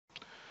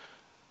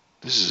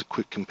This is a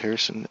quick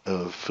comparison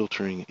of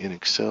filtering in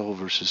Excel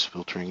versus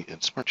filtering in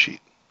Smartsheet.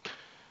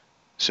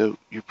 So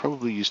you're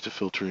probably used to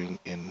filtering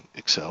in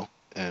Excel.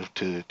 And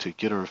to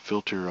get our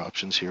filter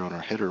options here on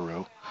our header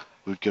row,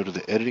 we would go to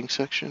the editing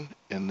section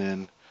and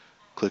then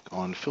click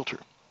on filter.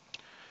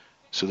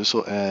 So this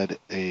will add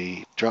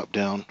a drop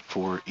down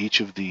for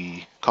each of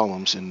the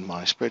columns in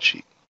my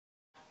spreadsheet.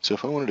 So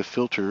if I wanted to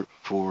filter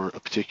for a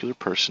particular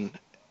person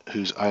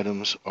whose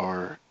items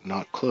are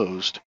not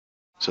closed,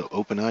 so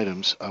open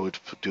items, I would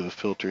do a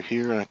filter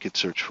here, and I could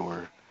search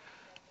for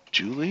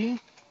Julie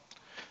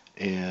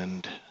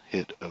and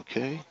hit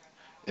OK,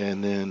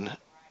 and then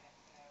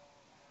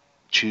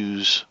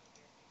choose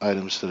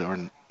items that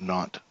are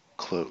not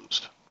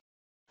closed.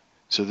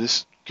 So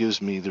this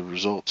gives me the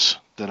results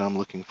that I'm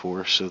looking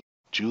for, so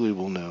Julie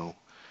will know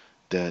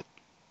that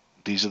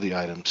these are the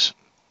items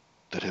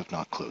that have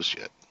not closed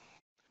yet.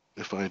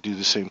 If I do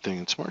the same thing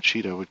in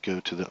Smartsheet, I would go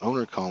to the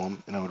owner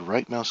column and I would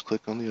right mouse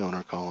click on the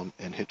owner column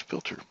and hit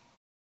filter.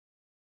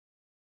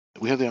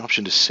 We have the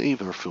option to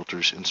save our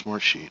filters in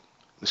Smartsheet.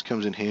 This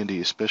comes in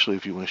handy, especially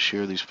if you want to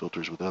share these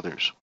filters with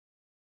others.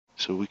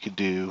 So we could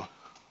do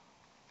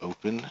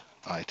open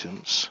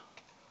items,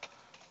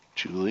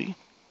 Julie,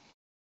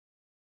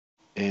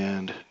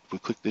 and if we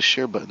click this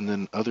share button,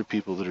 then other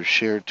people that are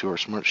shared to our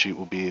Smartsheet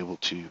will be able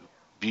to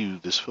view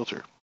this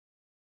filter.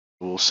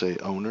 We'll say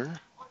owner,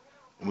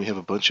 and we have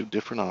a bunch of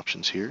different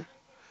options here.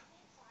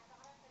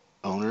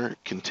 Owner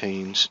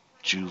contains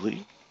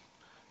Julie,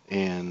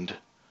 and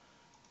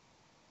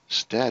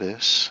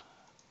status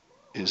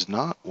is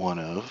not one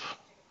of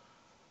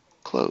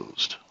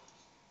closed.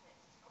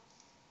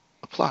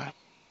 Apply.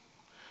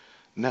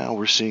 Now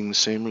we're seeing the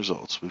same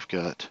results. We've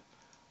got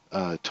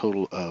a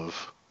total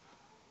of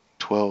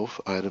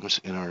 12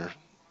 items in our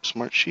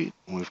Smartsheet,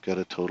 and we've got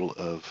a total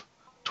of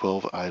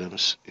 12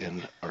 items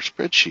in our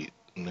spreadsheet,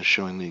 and they're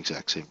showing the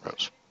exact same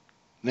rows.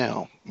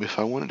 Now, if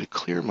I wanted to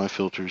clear my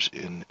filters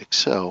in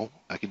Excel,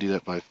 I could do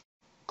that by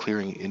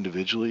clearing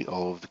individually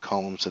all of the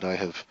columns that I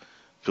have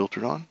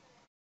filtered on,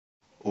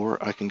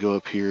 or I can go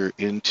up here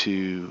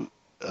into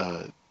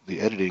the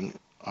editing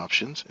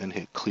options and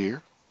hit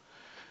clear.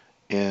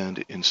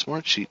 And in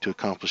Smartsheet, to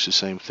accomplish the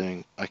same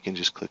thing, I can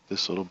just click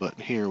this little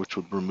button here, which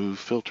would remove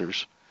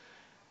filters,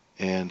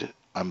 and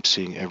I'm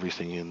seeing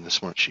everything in the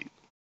Smartsheet.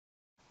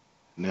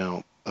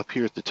 Now, up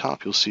here at the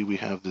top, you'll see we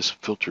have this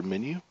filter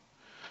menu.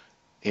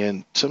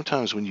 And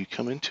sometimes when you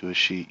come into a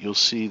sheet, you'll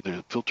see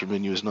the filter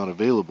menu is not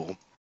available.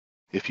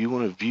 If you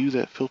want to view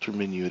that filter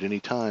menu at any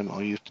time,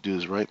 all you have to do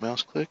is right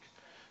mouse click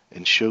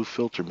and show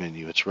filter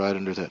menu. It's right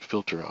under that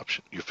filter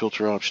option. Your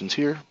filter options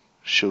here,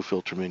 show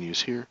filter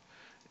menus here,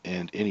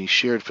 and any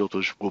shared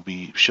filters will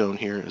be shown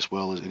here, as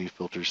well as any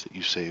filters that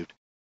you saved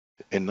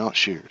and not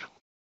shared,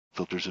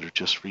 filters that are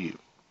just for you.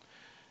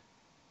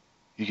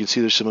 You can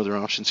see there's some other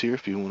options here.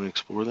 If you want to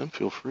explore them,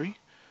 feel free.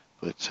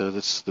 But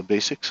that's the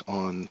basics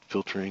on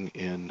filtering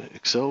in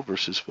Excel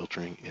versus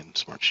filtering in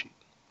Smartsheet.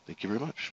 Thank you very much.